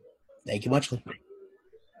 Thank you muchly.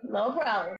 No problem.